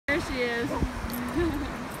she is.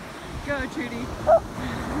 Go, Trudie.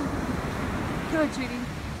 Go, Trudie.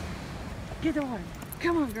 Get the water.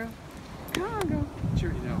 Come on, girl. Come on, girl.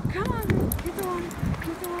 Trudie, no. Come on, girl. Get the water.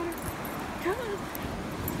 Get the water. Come on.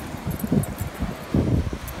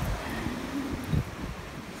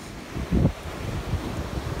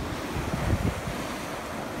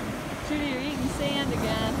 Trudie, you're eating sand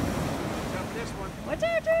again. Jump this one. Watch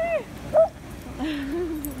out, Trudie!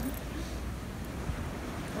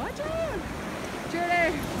 Watch out!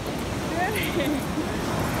 Trudie! Trudie!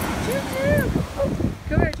 Choo-choo!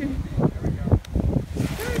 Come here, Trudie. There we go.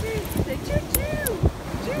 Trudie! Say choo-choo!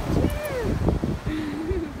 Choo-choo!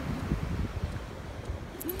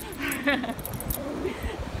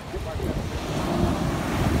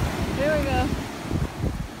 There we go.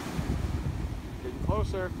 Getting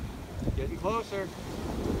closer. Getting closer.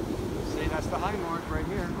 See, that's the high mark right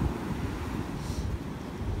here.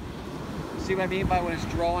 See what I mean by when it's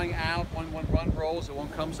drawing out, when one run rolls, it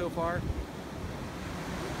won't come so far?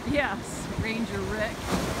 Yes, Ranger Rick.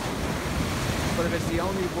 But if it's the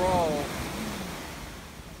only roll...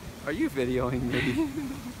 Are you videoing me?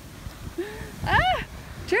 Ah!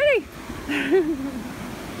 Trudie!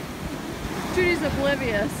 Trudie's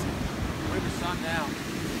oblivious. Where's the sun now?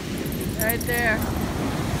 Right there.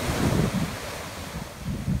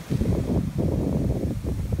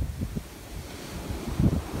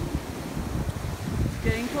 It's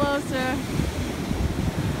getting closer.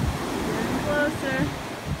 Getting closer.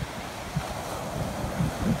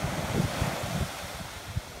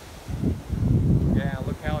 Yeah,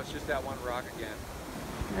 look how it's just that one rock again.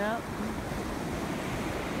 Yep.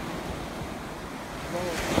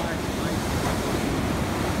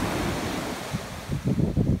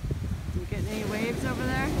 You getting any waves over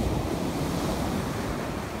there?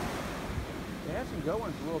 They had some good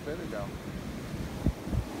ones a little bit ago.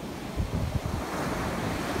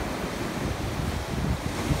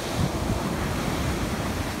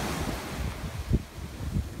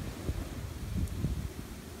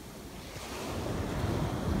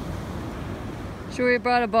 Should we have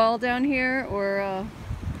brought a ball down here or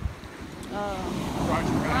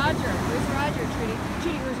Roger. Roger? Where's Roger, Trudie?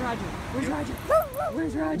 Trudie, where's Roger? Where's Roger?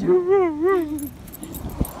 Where's Roger?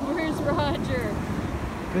 Where's Roger?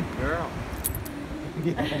 Good girl.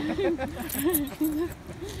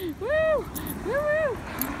 Woo! Woo woo!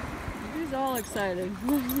 He's all excited.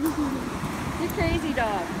 You crazy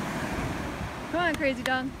dog. Come on, crazy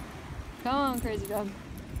dog. Come on, crazy dog.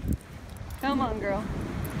 Come on, girl.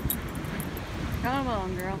 Come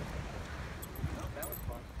on, girl. Oh, that was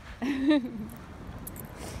fun.